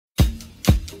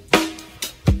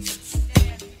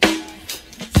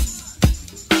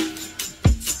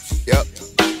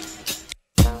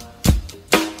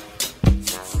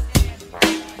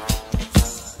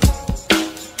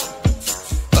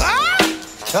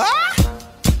Ah!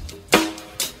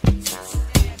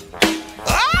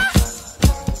 Ah!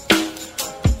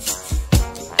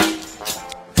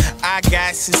 I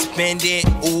got suspended,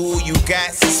 ooh, you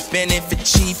got suspended for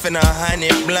chief and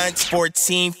 100 blunts,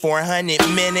 14, 400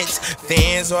 minutes.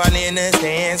 Fans all in the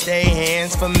stands, they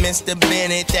hands for Mr.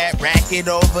 Bennett. That racket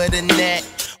over the net.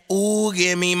 Ooh,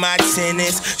 give me my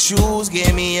tennis shoes,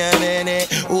 give me a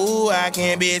minute. Ooh, I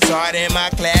can't be retarded, my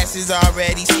class is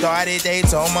already started. They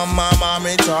told my mom I'm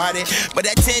retarded, but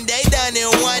that 10-day done in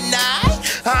one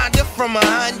night. Honda from a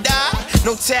Hyundai,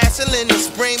 no tassel in the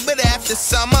spring, but after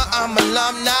summer I'm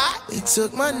alumni. They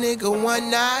took my nigga one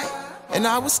night, and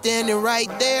I was standing right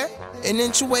there, an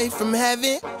inch away from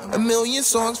heaven, a million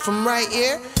songs from right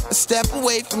here, a step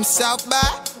away from South by,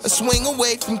 a swing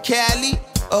away from Cali,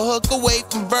 a hook away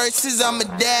from verses, I'm a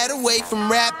dad away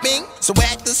from rapping. So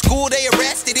at the school they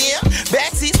arrested him,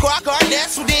 backseat squad car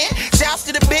nestled in. Shouts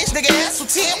to the bitch, nigga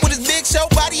Hasselton, with his big show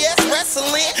body ass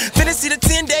wrestling. Finna see the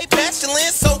 10-day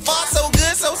pestilence, so far so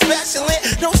good, so special.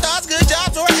 No stars, good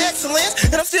jobs, or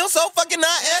excellence, and I'm still so fucking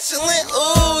not excellent.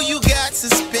 Ooh, you got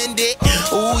suspended,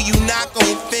 ooh, you not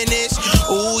gon' finish.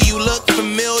 Ooh, you look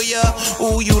familiar,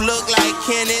 ooh, you look like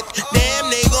Kenneth. Damn,